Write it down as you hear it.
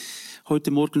Heute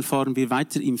Morgen fahren wir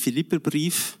weiter im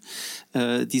Philipperbrief,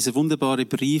 dieser wunderbare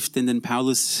Brief, den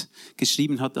Paulus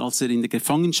geschrieben hat, als er in der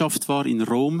Gefangenschaft war in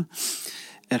Rom.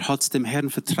 Er hat dem Herrn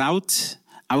vertraut,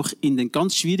 auch in den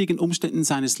ganz schwierigen Umständen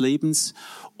seines Lebens.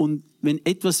 Und wenn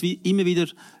etwas wie immer wieder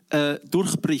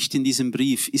durchbricht in diesem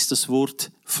Brief, ist das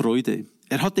Wort Freude.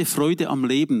 Er hatte Freude am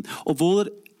Leben, obwohl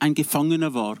er ein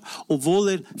Gefangener war, obwohl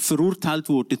er verurteilt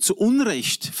wurde, zu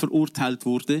Unrecht verurteilt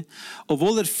wurde,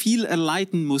 obwohl er viel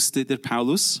erleiden musste, der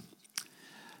Paulus,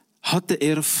 hatte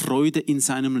er Freude in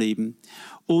seinem Leben.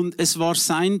 Und es war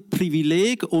sein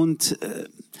Privileg und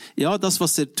das,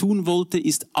 was er tun wollte,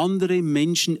 ist andere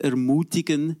Menschen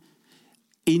ermutigen,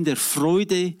 in der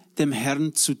Freude dem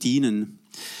Herrn zu dienen.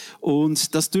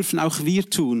 Und das dürfen auch wir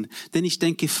tun, denn ich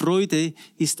denke, Freude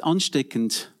ist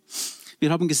ansteckend. Wir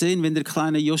haben gesehen, wenn der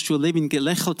kleine Joshua Levin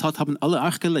gelächelt hat, haben alle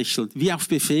auch gelächelt, wie auf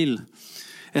Befehl.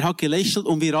 Er hat gelächelt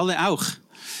und wir alle auch.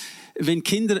 Wenn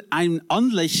Kinder einen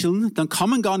anlächeln, dann kann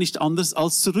man gar nicht anders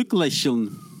als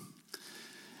zurücklächeln.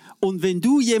 Und wenn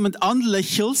du jemand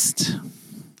anlächelst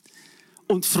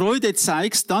und Freude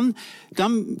zeigst, dann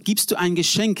gibst du ein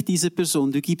Geschenk dieser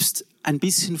Person. Du gibst ein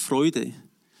bisschen Freude.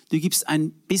 Du gibst ein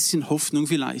bisschen Hoffnung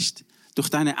vielleicht. Durch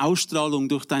deine Ausstrahlung,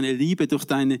 durch deine Liebe, durch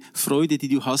deine Freude, die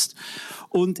du hast.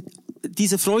 Und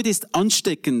diese Freude ist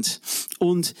ansteckend.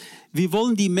 Und wir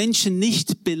wollen die Menschen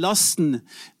nicht belasten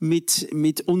mit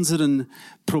unseren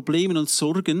Problemen und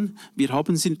Sorgen. Wir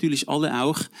haben sie natürlich alle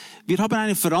auch. Wir haben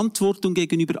eine Verantwortung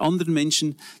gegenüber anderen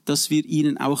Menschen, dass wir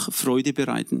ihnen auch Freude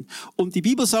bereiten. Und die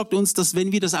Bibel sagt uns, dass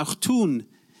wenn wir das auch tun,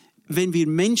 wenn wir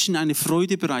Menschen eine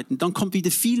Freude bereiten, dann kommt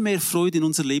wieder viel mehr Freude in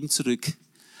unser Leben zurück.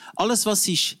 Alles, was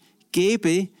ich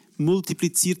gebe,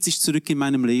 multipliziert sich zurück in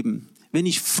meinem Leben. Wenn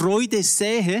ich Freude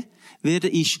sähe, werde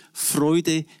ich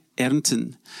Freude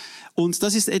ernten. Und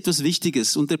das ist etwas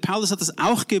Wichtiges. Und der Paulus hat das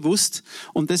auch gewusst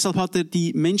und deshalb hat er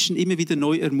die Menschen immer wieder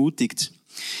neu ermutigt.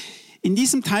 In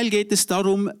diesem Teil geht es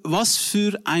darum, was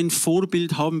für ein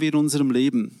Vorbild haben wir in unserem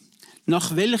Leben?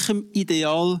 Nach welchem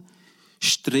Ideal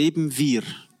streben wir?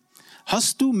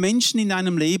 Hast du Menschen in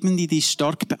deinem Leben, die dich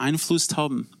stark beeinflusst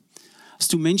haben?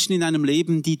 Hast du Menschen in deinem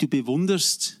Leben, die du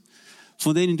bewunderst,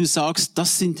 von denen du sagst,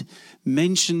 das sind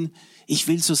Menschen, ich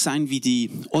will so sein wie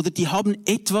die. Oder die haben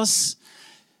etwas,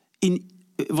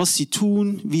 was sie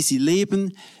tun, wie sie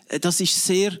leben, das ich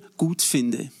sehr gut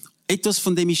finde. Etwas,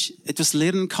 von dem ich etwas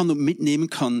lernen kann und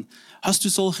mitnehmen kann. Hast du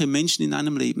solche Menschen in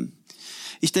deinem Leben?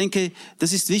 Ich denke,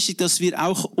 das ist wichtig, dass wir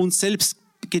auch uns selbst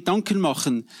Gedanken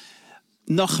machen.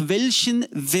 Nach welchen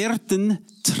Werten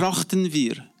trachten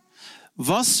wir?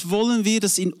 Was wollen wir,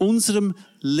 dass in unserem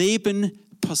Leben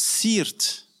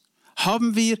passiert?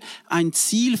 Haben wir ein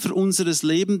Ziel für unser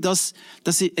Leben, dass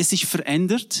es sich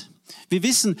verändert? Wir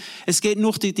wissen, es geht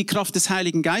nur die Kraft des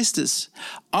Heiligen Geistes.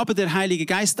 Aber der Heilige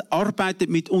Geist arbeitet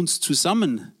mit uns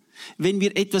zusammen. Wenn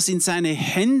wir etwas in seine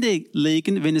Hände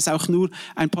legen, wenn es auch nur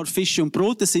ein paar Fische und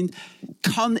Brote sind,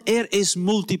 kann er es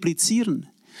multiplizieren.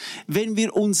 Wenn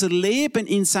wir unser Leben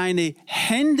in seine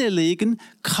Hände legen,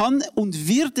 kann und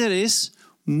wird er es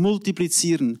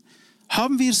multiplizieren.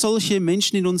 Haben wir solche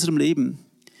Menschen in unserem Leben?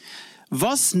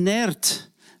 Was nährt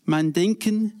mein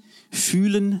Denken,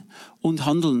 Fühlen und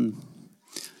Handeln?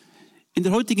 In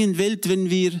der heutigen Welt,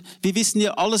 wir wissen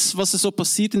ja alles, was so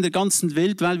passiert in der ganzen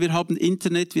Welt, weil wir haben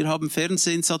Internet, wir haben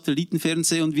Fernsehen,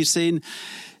 Satellitenfernsehen und wir sehen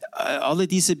alle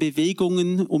diese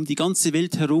Bewegungen um die ganze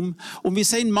Welt herum. Und wir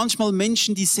sehen manchmal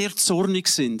Menschen, die sehr zornig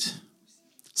sind.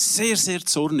 Sehr, sehr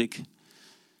zornig.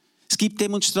 Es gibt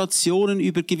Demonstrationen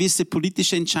über gewisse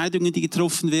politische Entscheidungen, die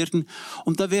getroffen werden.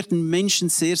 Und da werden Menschen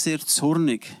sehr, sehr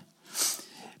zornig.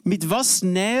 Mit was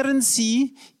nähren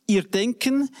sie ihr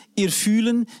Denken, ihr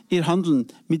Fühlen, ihr Handeln?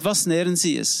 Mit was nähren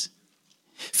sie es?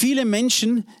 Viele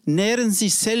Menschen nähren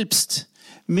sich selbst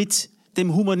mit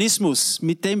dem Humanismus,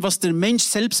 mit dem, was der Mensch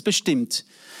selbst bestimmt,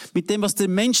 mit dem, was der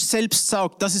Mensch selbst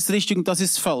sagt, das ist richtig und das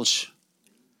ist falsch.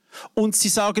 Und sie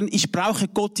sagen, ich brauche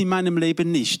Gott in meinem Leben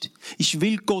nicht. Ich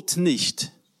will Gott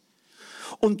nicht.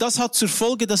 Und das hat zur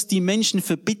Folge, dass die Menschen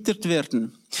verbittert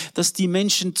werden, dass die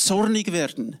Menschen zornig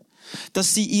werden,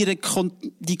 dass sie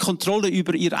die Kontrolle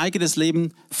über ihr eigenes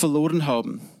Leben verloren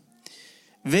haben.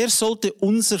 Wer sollte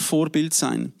unser Vorbild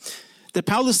sein? Der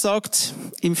Paulus sagt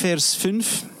im Vers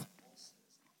 5,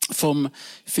 vom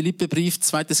Philipperbrief,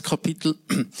 2. Kapitel.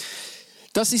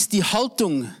 Das ist die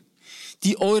Haltung,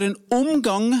 die euren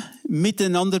Umgang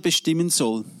miteinander bestimmen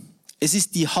soll. Es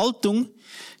ist die Haltung,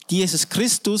 die Jesus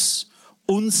Christus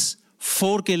uns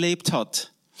vorgelebt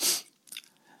hat.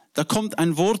 Da kommt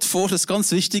ein Wort vor, das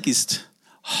ganz wichtig ist.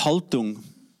 Haltung.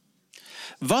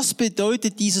 Was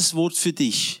bedeutet dieses Wort für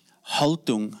dich?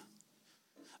 Haltung.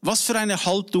 Was für eine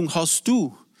Haltung hast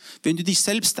du? wenn du dich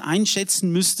selbst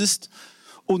einschätzen müsstest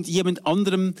und jemand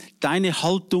anderem deine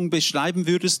Haltung beschreiben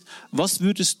würdest, was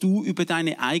würdest du über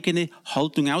deine eigene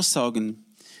Haltung aussagen?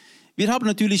 Wir haben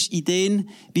natürlich Ideen,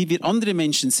 wie wir andere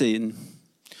Menschen sehen.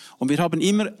 Und wir haben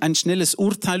immer ein schnelles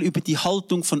Urteil über die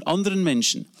Haltung von anderen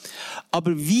Menschen.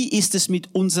 Aber wie ist es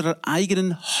mit unserer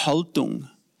eigenen Haltung?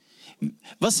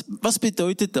 Was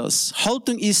bedeutet das?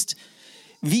 Haltung ist,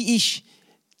 wie ich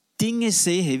Dinge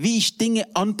sehe, wie ich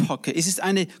Dinge anpacke. Es ist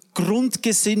eine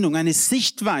Grundgesinnung, eine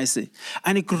Sichtweise,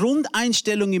 eine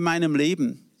Grundeinstellung in meinem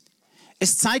Leben.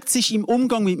 Es zeigt sich im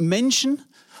Umgang mit Menschen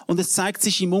und es zeigt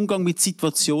sich im Umgang mit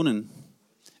Situationen.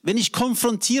 Wenn ich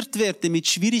konfrontiert werde mit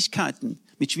Schwierigkeiten,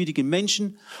 mit schwierigen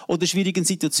Menschen oder schwierigen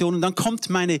Situationen, dann kommt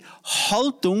meine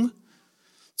Haltung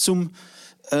zum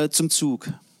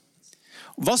Zug.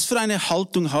 Was für eine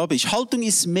Haltung habe ich? Haltung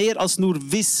ist mehr als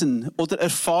nur Wissen oder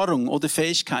Erfahrung oder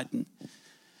Fähigkeiten.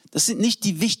 Das sind nicht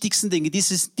die wichtigsten Dinge.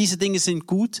 Diese Dinge sind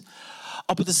gut.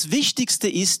 Aber das Wichtigste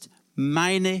ist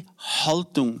meine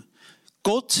Haltung.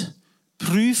 Gott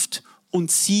prüft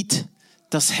und sieht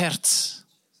das Herz.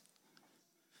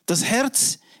 Das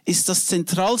Herz ist das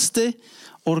zentralste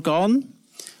Organ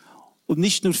und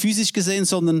nicht nur physisch gesehen,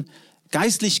 sondern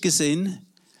geistlich gesehen.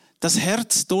 Das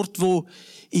Herz, dort wo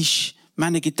ich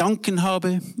meine Gedanken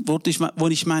habe, wo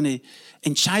ich meine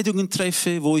Entscheidungen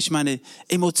treffe, wo ich meine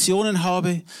Emotionen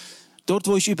habe, dort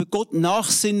wo ich über Gott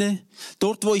nachsinne,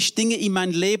 dort wo ich Dinge in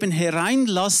mein Leben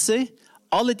hereinlasse,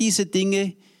 alle diese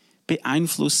Dinge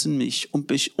beeinflussen mich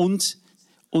und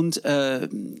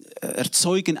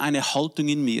erzeugen eine Haltung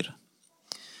in mir.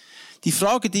 Die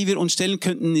Frage, die wir uns stellen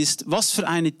könnten, ist, was für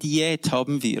eine Diät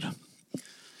haben wir?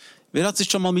 Wer hat sich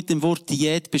schon mal mit dem Wort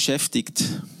Diät beschäftigt?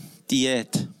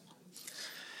 Diät.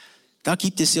 Da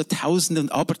gibt es ja Tausende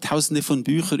und Abertausende von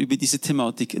Büchern über diese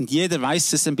Thematik. Und jeder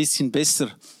weiß es ein bisschen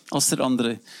besser als der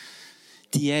andere.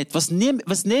 Diät. Was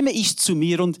nehme ich zu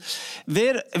mir? Und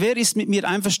wer ist mit mir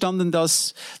einverstanden,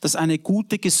 dass eine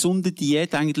gute, gesunde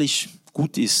Diät eigentlich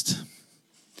gut ist?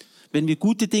 Wenn wir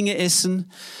gute Dinge essen,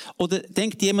 oder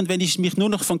denkt jemand, wenn ich mich nur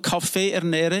noch von Kaffee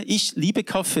ernähre, ich liebe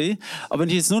Kaffee, aber wenn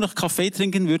ich jetzt nur noch Kaffee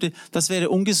trinken würde, das wäre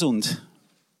ungesund.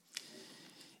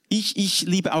 Ich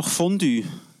liebe auch Fondue.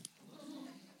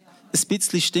 Ein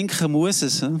bisschen stinken muss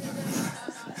es.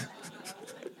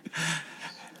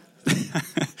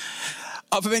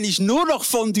 Aber wenn ich nur noch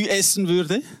Fondue essen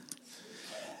würde,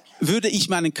 würde ich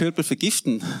meinen Körper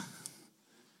vergiften.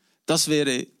 Das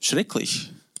wäre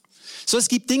schrecklich. So, es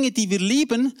gibt Dinge, die wir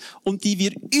lieben und die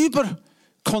wir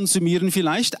überkonsumieren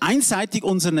vielleicht, einseitig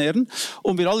uns ernähren.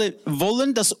 Und wir alle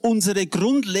wollen, dass unsere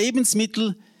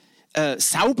Grundlebensmittel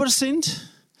sauber sind,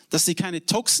 dass sie keine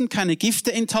Toxen, keine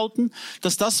Gifte enthalten,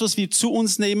 dass das, was wir zu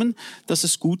uns nehmen, dass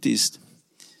es gut ist.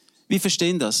 Wir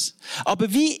verstehen das.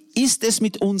 Aber wie ist es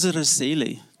mit unserer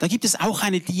Seele? Da gibt es auch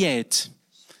eine Diät.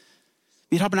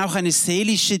 Wir haben auch eine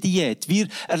seelische Diät. Wir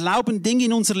erlauben Dinge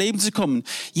in unser Leben zu kommen.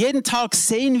 Jeden Tag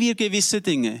sehen wir gewisse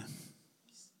Dinge.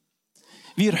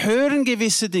 Wir hören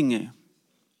gewisse Dinge.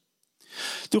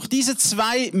 Durch diese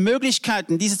zwei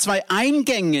Möglichkeiten, diese zwei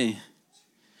Eingänge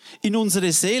in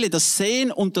unsere Seele, das Sehen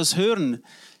und das Hören,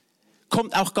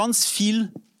 kommt auch ganz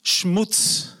viel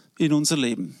Schmutz in unser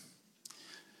Leben.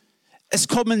 Es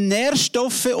kommen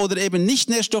Nährstoffe oder eben nicht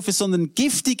Nährstoffe, sondern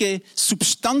giftige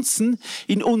Substanzen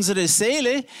in unsere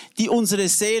Seele, die unsere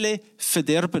Seele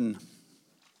verderben.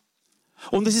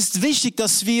 Und es ist wichtig,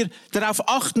 dass wir darauf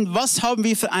achten, was haben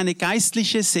wir für eine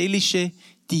geistliche, seelische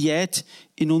Diät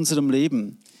in unserem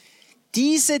Leben.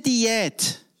 Diese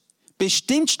Diät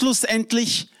bestimmt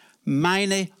schlussendlich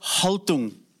meine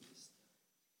Haltung.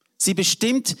 Sie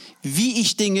bestimmt, wie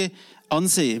ich Dinge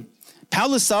ansehe.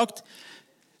 Paulus sagt,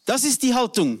 das ist die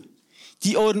Haltung,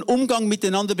 die euren Umgang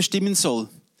miteinander bestimmen soll.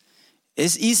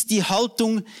 Es ist die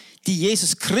Haltung, die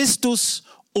Jesus Christus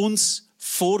uns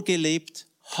vorgelebt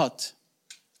hat.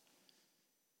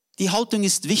 Die Haltung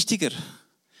ist wichtiger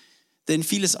denn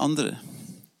vieles andere.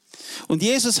 Und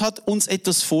Jesus hat uns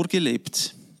etwas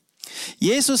vorgelebt.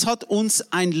 Jesus hat uns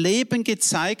ein Leben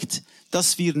gezeigt,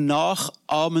 das wir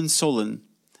nachahmen sollen.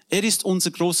 Er ist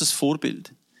unser großes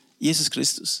Vorbild, Jesus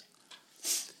Christus.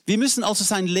 Wir müssen also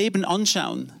sein Leben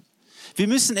anschauen. Wir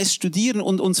müssen es studieren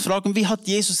und uns fragen, wie hat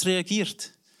Jesus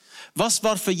reagiert? Was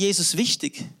war für Jesus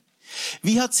wichtig?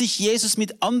 Wie hat sich Jesus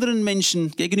mit anderen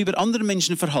Menschen, gegenüber anderen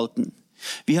Menschen verhalten?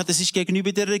 Wie hat er sich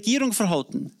gegenüber der Regierung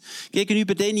verhalten?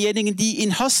 Gegenüber denjenigen, die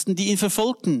ihn hassten, die ihn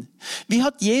verfolgten? Wie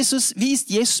ist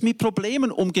Jesus mit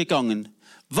Problemen umgegangen?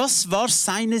 Was war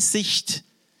seine Sicht?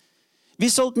 Wir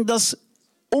sollten das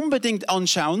unbedingt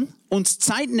anschauen, uns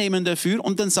Zeit nehmen dafür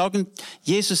und dann sagen,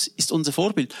 Jesus ist unser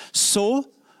Vorbild. So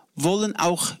wollen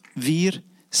auch wir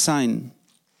sein.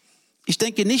 Ich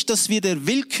denke nicht, dass wir der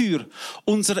Willkür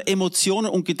unserer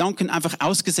Emotionen und Gedanken einfach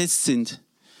ausgesetzt sind.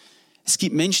 Es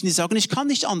gibt Menschen, die sagen, ich kann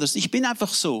nicht anders, ich bin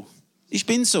einfach so. Ich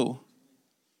bin so.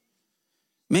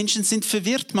 Menschen sind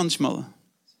verwirrt manchmal.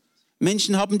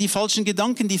 Menschen haben die falschen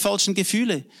Gedanken, die falschen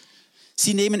Gefühle.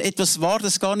 Sie nehmen etwas wahr,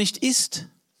 das gar nicht ist.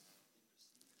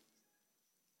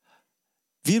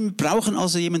 Wir brauchen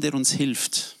also jemanden, der uns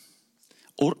hilft,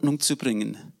 Ordnung zu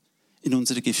bringen in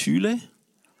unsere Gefühle,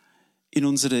 in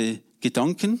unsere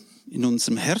Gedanken, in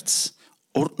unserem Herz,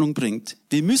 Ordnung bringt.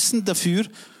 Wir müssen dafür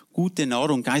gute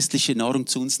Nahrung, geistliche Nahrung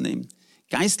zu uns nehmen.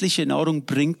 Geistliche Nahrung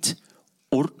bringt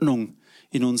Ordnung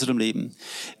in unserem Leben.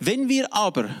 Wenn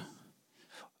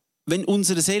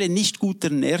unsere Seele nicht gut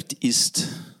ernährt ist,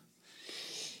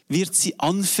 wird sie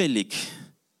anfällig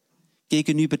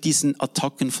gegenüber diesen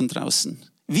Attacken von draußen.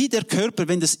 Wie der Körper,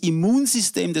 wenn das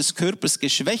Immunsystem des Körpers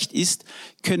geschwächt ist,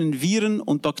 können Viren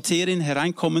und Bakterien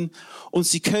hereinkommen und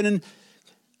sie können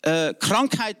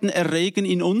Krankheiten erregen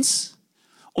in uns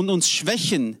und uns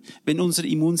schwächen, wenn unser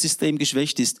Immunsystem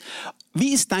geschwächt ist.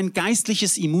 Wie ist dein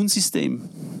geistliches Immunsystem?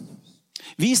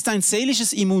 Wie ist dein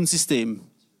seelisches Immunsystem?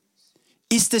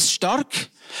 Ist es stark?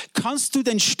 Kannst du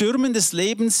den Stürmen des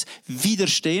Lebens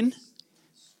widerstehen?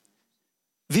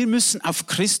 Wir müssen auf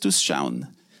Christus schauen.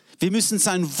 Wir müssen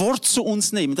sein Wort zu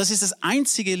uns nehmen. Das ist das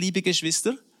einzige, liebe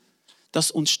Geschwister, das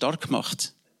uns stark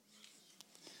macht.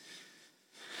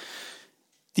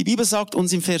 Die Bibel sagt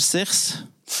uns im Vers 6,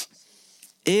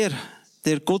 er,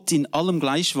 der Gott in allem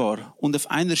gleich war und auf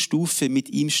einer Stufe mit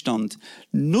ihm stand,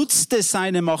 nutzte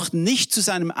seine Macht nicht zu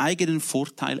seinem eigenen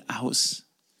Vorteil aus.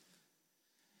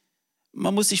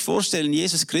 Man muss sich vorstellen,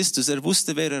 Jesus Christus, er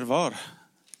wusste, wer er war.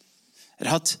 Er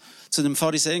hat zu den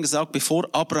Pharisäern gesagt, bevor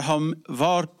Abraham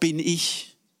war, bin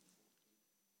ich.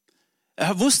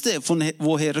 Er wusste, von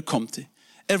woher er kommt.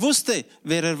 Er wusste,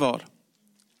 wer er war.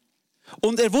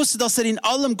 Und er wusste, dass er in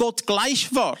allem Gott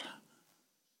gleich war.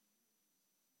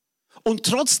 Und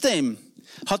trotzdem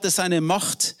hat er seine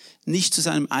Macht nicht zu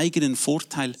seinem eigenen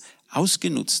Vorteil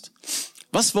ausgenutzt.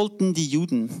 Was wollten die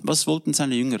Juden? Was wollten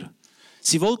seine Jünger?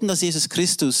 Sie wollten, dass Jesus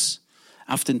Christus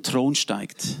auf den Thron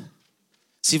steigt.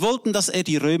 Sie wollten, dass er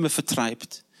die Römer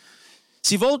vertreibt.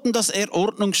 Sie wollten, dass er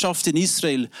Ordnung schafft in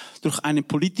Israel durch eine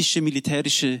politische,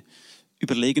 militärische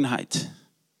Überlegenheit.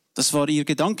 Das war ihr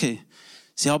Gedanke.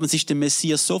 Sie haben sich den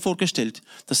Messias so vorgestellt,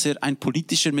 dass er ein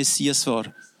politischer Messias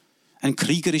war, ein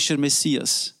kriegerischer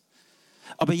Messias.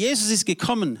 Aber Jesus ist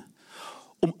gekommen,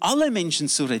 um alle Menschen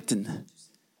zu retten.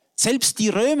 Selbst die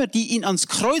Römer, die ihn ans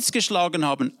Kreuz geschlagen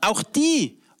haben, auch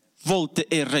die wollte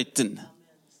er retten.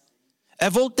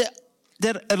 Er wollte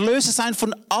der Erlöser sein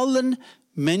von allen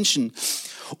Menschen.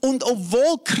 Und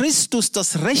obwohl Christus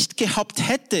das Recht gehabt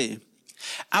hätte,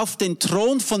 auf den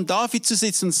Thron von David zu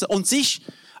sitzen und sich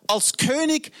als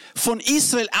König von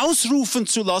Israel ausrufen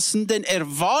zu lassen, denn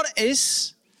er war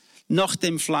es, nach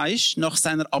dem Fleisch, nach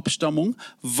seiner Abstammung,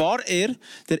 war er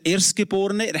der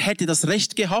Erstgeborene, er hätte das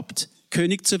Recht gehabt,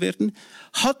 König zu werden,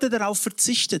 hat er darauf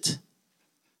verzichtet.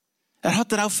 Er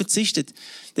hat darauf verzichtet,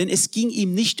 denn es ging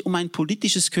ihm nicht um ein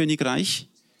politisches Königreich,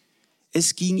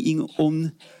 es ging ihm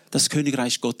um das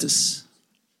Königreich Gottes.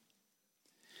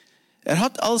 Er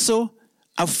hat also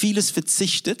auf vieles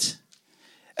verzichtet.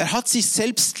 Er hat sich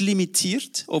selbst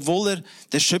limitiert, obwohl er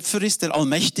der Schöpfer ist, der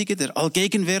Allmächtige, der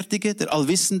Allgegenwärtige, der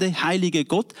Allwissende, heilige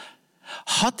Gott,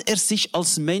 hat er sich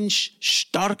als Mensch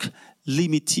stark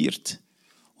limitiert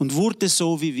und wurde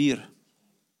so wie wir.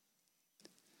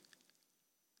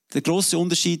 Der große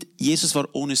Unterschied, Jesus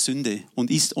war ohne Sünde und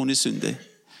ist ohne Sünde.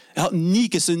 Er hat nie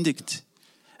gesündigt.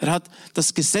 Er hat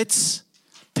das Gesetz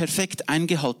perfekt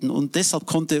eingehalten und deshalb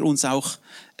konnte er uns auch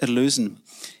erlösen.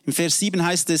 Im Vers 7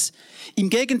 heißt es, im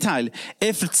Gegenteil,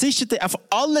 er verzichtete auf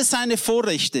alle seine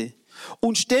Vorrechte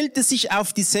und stellte sich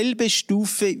auf dieselbe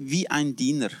Stufe wie ein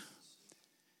Diener.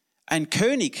 Ein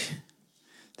König,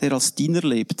 der als Diener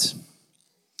lebt.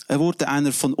 Er wurde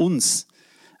einer von uns,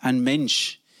 ein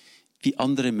Mensch wie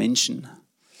andere Menschen.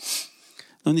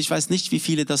 Nun, ich weiß nicht, wie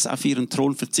viele das auf ihren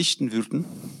Thron verzichten würden,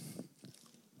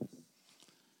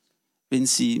 wenn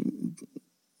sie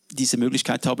diese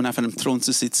Möglichkeit haben, auf einem Thron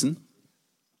zu sitzen.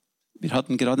 Wir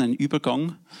hatten gerade einen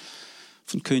Übergang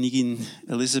von Königin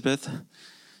Elisabeth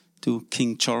zu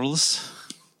King Charles.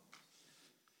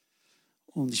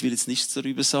 Und ich will jetzt nichts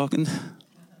darüber sagen.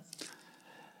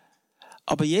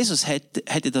 Aber Jesus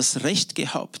hätte das Recht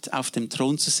gehabt, auf dem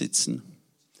Thron zu sitzen.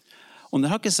 Und er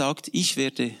hat gesagt, ich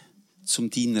werde zum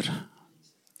Diener.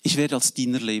 Ich werde als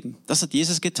Diener leben. Das hat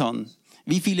Jesus getan.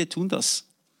 Wie viele tun das?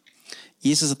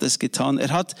 Jesus hat es getan. Er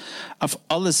hat auf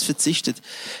alles verzichtet.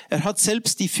 Er hat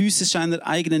selbst die Füße seiner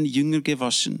eigenen Jünger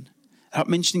gewaschen. Er hat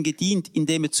Menschen gedient,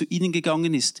 indem er zu ihnen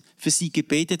gegangen ist, für sie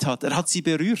gebetet hat. Er hat sie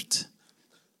berührt.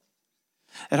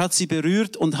 Er hat sie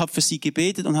berührt und hat für sie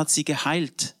gebetet und hat sie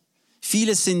geheilt.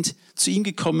 Viele sind zu ihm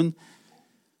gekommen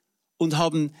und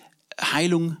haben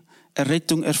Heilung,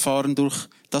 Errettung erfahren durch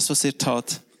das, was er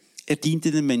tat. Er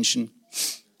diente den Menschen.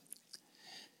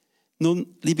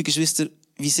 Nun, liebe Geschwister,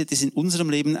 wie sieht es in unserem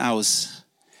Leben aus?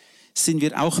 Sind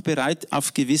wir auch bereit,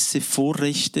 auf gewisse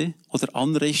Vorrechte oder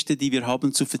Anrechte, die wir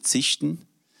haben, zu verzichten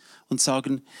und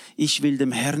sagen, ich will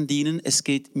dem Herrn dienen, es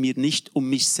geht mir nicht um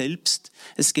mich selbst,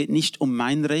 es geht nicht um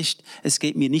mein Recht, es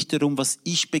geht mir nicht darum, was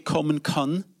ich bekommen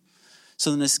kann,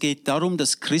 sondern es geht darum,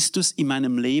 dass Christus in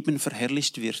meinem Leben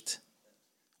verherrlicht wird.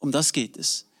 Um das geht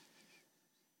es.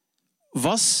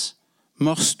 Was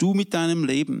machst du mit deinem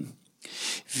Leben?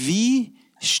 Wie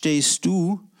stehst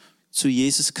du zu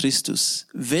Jesus Christus?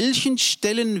 Welchen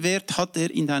Stellenwert hat er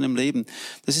in deinem Leben?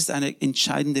 Das ist eine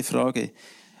entscheidende Frage.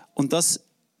 Und das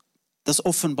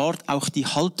offenbart auch die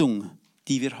Haltung,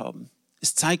 die wir haben.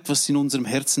 Es zeigt, was in unserem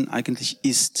Herzen eigentlich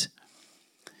ist.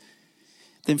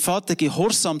 Dem Vater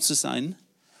gehorsam zu sein,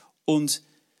 und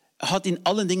er hat in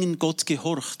allen Dingen Gott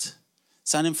gehorcht.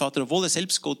 Seinem Vater, obwohl er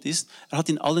selbst Gott ist, er hat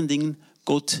in allen Dingen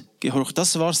Gott gehorcht.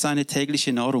 Das war seine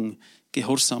tägliche Nahrung,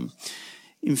 Gehorsam.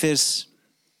 Im Vers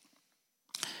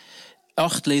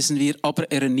 8 lesen wir,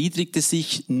 aber er erniedrigte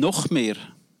sich noch mehr.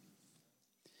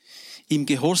 Im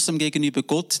Gehorsam gegenüber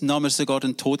Gott nahm er sogar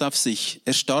den Tod auf sich.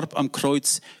 Er starb am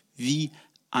Kreuz wie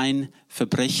ein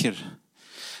Verbrecher.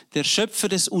 Der Schöpfer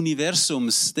des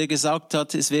Universums, der gesagt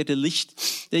hat, es werde Licht,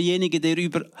 derjenige,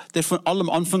 der von allem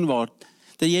Anfang war,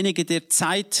 derjenige, der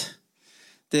Zeit,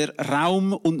 der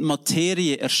Raum und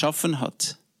Materie erschaffen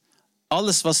hat.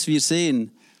 Alles, was wir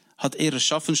sehen, hat er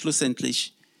erschaffen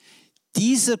schlussendlich.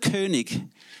 Dieser König,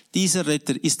 dieser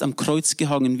Retter ist am Kreuz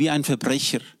gehangen wie ein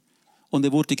Verbrecher. Und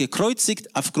er wurde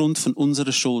gekreuzigt aufgrund von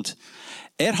unserer Schuld.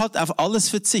 Er hat auf alles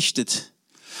verzichtet.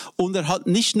 Und er hat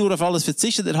nicht nur auf alles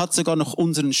verzichtet, er hat sogar noch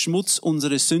unseren Schmutz,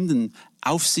 unsere Sünden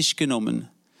auf sich genommen.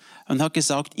 Und hat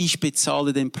gesagt, ich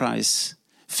bezahle den Preis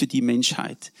für die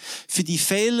Menschheit. Für die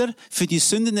Fehler, für die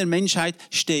Sünden der Menschheit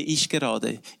stehe ich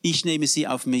gerade. Ich nehme sie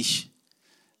auf mich.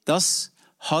 Das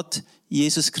hat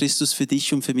Jesus Christus für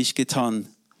dich und für mich getan.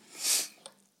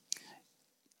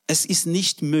 Es ist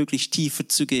nicht möglich, tiefer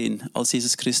zu gehen als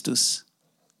Jesus Christus.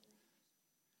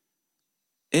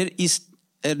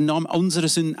 Er nahm unsere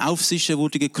Sünden auf sich, er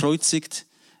wurde gekreuzigt,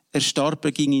 er starb,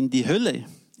 er ging in die Hölle,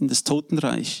 in das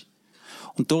Totenreich.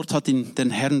 Und dort hat ihn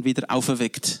den Herrn wieder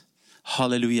auferweckt.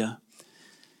 Halleluja.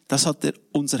 Das hat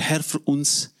unser Herr für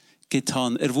uns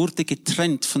getan. Er wurde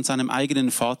getrennt von seinem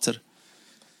eigenen Vater.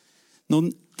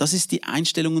 Nun, das ist die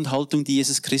Einstellung und Haltung, die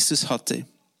Jesus Christus hatte.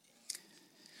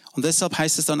 Und deshalb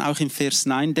heißt es dann auch im Vers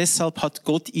 9, deshalb hat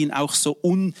Gott ihn auch so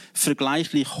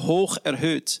unvergleichlich hoch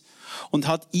erhöht und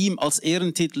hat ihm als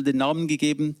Ehrentitel den Namen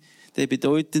gegeben, der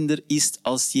bedeutender ist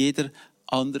als jeder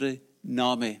andere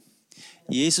Name.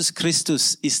 Jesus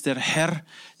Christus ist der Herr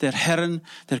der Herren,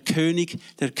 der König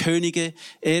der Könige.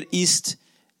 Er ist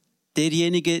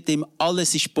derjenige, dem alle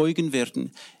sich beugen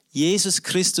werden. Jesus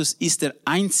Christus ist der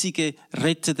einzige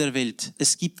Retter der Welt.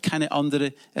 Es gibt keine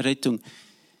andere Errettung.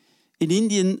 In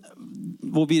Indien,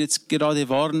 wo wir jetzt gerade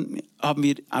waren, haben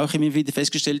wir auch immer wieder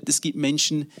festgestellt, es gibt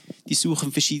Menschen, die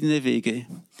suchen verschiedene Wege.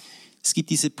 Es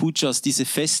gibt diese Pujas, diese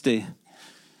Feste.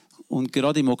 Und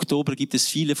gerade im Oktober gibt es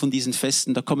viele von diesen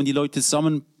Festen. Da kommen die Leute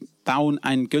zusammen, bauen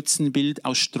ein Götzenbild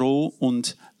aus Stroh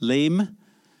und Lehm,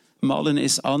 malen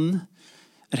es an,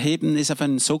 erheben es auf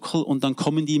einen Sockel und dann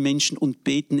kommen die Menschen und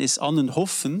beten es an und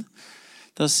hoffen,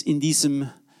 dass in diesem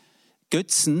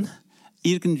Götzen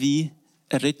irgendwie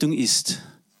Errettung ist.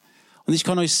 Und ich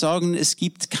kann euch sagen, es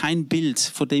gibt kein Bild,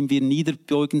 vor dem wir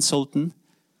niederbeugen sollten.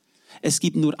 Es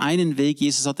gibt nur einen Weg.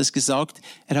 Jesus hat es gesagt.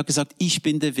 Er hat gesagt, ich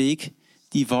bin der Weg,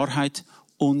 die Wahrheit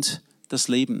und das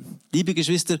Leben. Liebe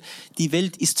Geschwister, die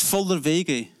Welt ist voller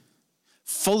Wege,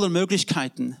 voller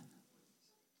Möglichkeiten.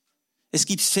 Es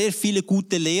gibt sehr viele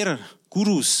gute Lehrer,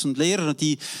 Gurus und Lehrer,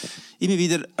 die immer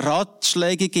wieder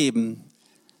Ratschläge geben.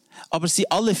 Aber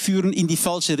sie alle führen in die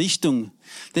falsche Richtung.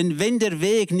 Denn wenn der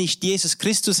Weg nicht Jesus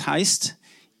Christus heißt,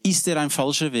 ist er ein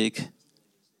falscher Weg.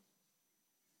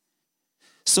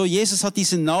 So, Jesus hat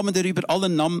diesen Namen, der über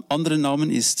allen anderen Namen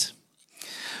ist.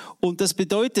 Und das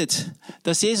bedeutet,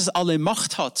 dass Jesus alle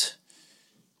Macht hat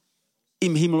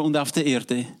im Himmel und auf der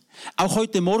Erde. Auch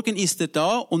heute Morgen ist er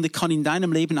da und er kann in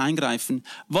deinem Leben eingreifen.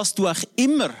 Was du auch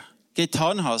immer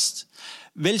getan hast,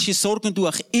 welche Sorgen du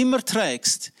auch immer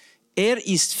trägst, er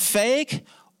ist fähig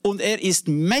und er ist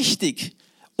mächtig,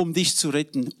 um dich zu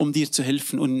retten, um dir zu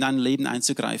helfen und in dein Leben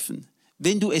einzugreifen.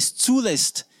 Wenn du es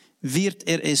zulässt, wird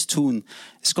er es tun.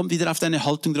 Es kommt wieder auf deine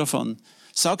Haltung drauf an.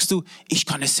 Sagst du, ich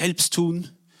kann es selbst tun,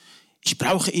 ich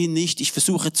brauche ihn nicht, ich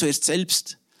versuche zuerst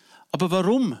selbst. Aber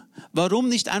warum? Warum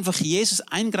nicht einfach Jesus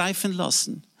eingreifen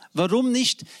lassen? Warum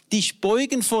nicht dich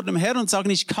beugen vor dem Herrn und sagen,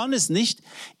 ich kann es nicht,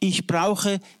 ich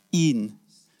brauche ihn?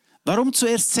 Warum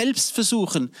zuerst selbst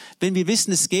versuchen, wenn wir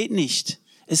wissen, es geht nicht?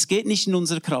 Es geht nicht in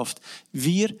unserer Kraft.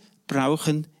 Wir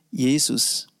brauchen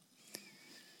Jesus.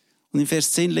 Und in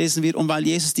Vers 10 lesen wir, und weil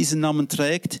Jesus diesen Namen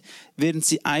trägt, werden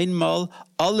sich einmal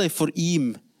alle vor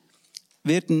ihm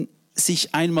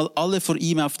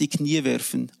auf die Knie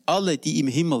werfen. Alle, die im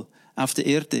Himmel, auf der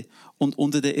Erde und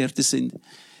unter der Erde sind.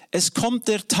 Es kommt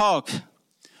der Tag,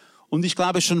 und ich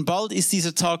glaube, schon bald ist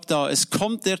dieser Tag da. Es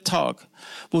kommt der Tag,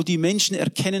 wo die Menschen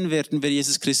erkennen werden, wer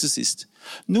Jesus Christus ist.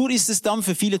 Nur ist es dann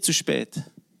für viele zu spät.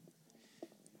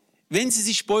 Wenn sie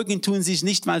sich beugen, tun sie es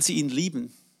nicht, weil sie ihn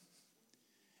lieben.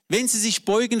 Wenn sie sich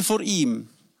beugen vor ihm,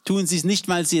 tun sie es nicht,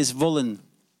 weil sie es wollen.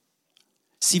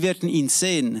 Sie werden ihn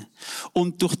sehen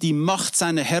und durch die Macht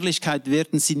seiner Herrlichkeit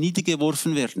werden sie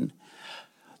niedergeworfen werden.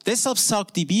 Deshalb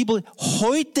sagt die Bibel,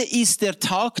 heute ist der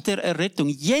Tag der Errettung.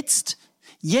 Jetzt,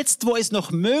 wo es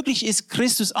noch möglich ist,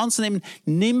 Christus anzunehmen,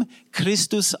 nimm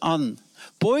Christus an.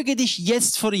 Beuge dich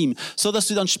jetzt vor ihm, so dass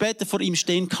du dann später vor ihm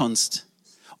stehen kannst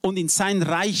und in sein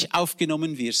Reich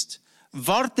aufgenommen wirst.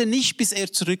 Warte nicht, bis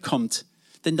er zurückkommt,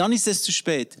 denn dann ist es zu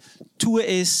spät. Tue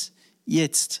es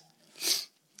jetzt.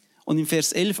 Und in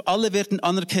Vers 11, alle werden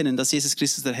anerkennen, dass Jesus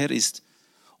Christus der Herr ist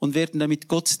und werden damit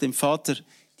Gott, dem Vater,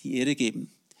 die Ehre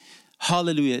geben.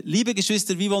 Halleluja. Liebe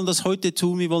Geschwister, wir wollen das heute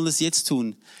tun, wir wollen das jetzt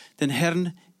tun. Den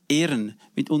Herrn ehren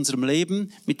mit unserem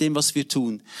Leben, mit dem, was wir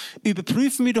tun.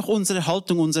 Überprüfen wir doch unsere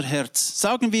Haltung, unser Herz.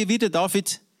 Sagen wir wieder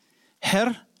David,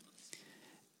 Herr,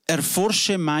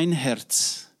 erforsche mein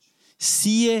Herz.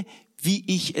 Siehe, wie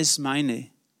ich es meine.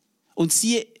 Und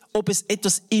siehe, ob es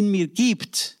etwas in mir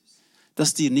gibt,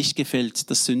 das dir nicht gefällt,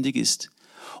 das sündig ist.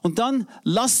 Und dann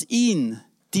lass ihn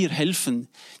dir helfen.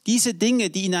 Diese Dinge,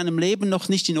 die in einem Leben noch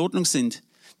nicht in Ordnung sind,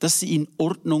 dass sie in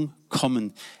Ordnung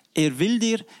kommen. Er will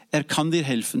dir, er kann dir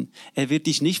helfen. Er wird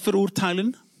dich nicht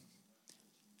verurteilen.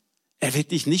 Er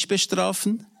wird dich nicht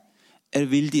bestrafen. Er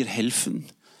will dir helfen.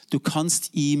 Du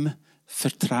kannst ihm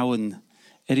vertrauen.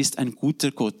 Er ist ein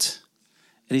guter Gott.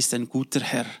 Er ist ein guter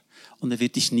Herr. Und er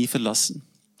wird dich nie verlassen.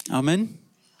 Amen.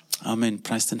 Amen.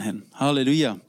 Preis den Herrn. Halleluja.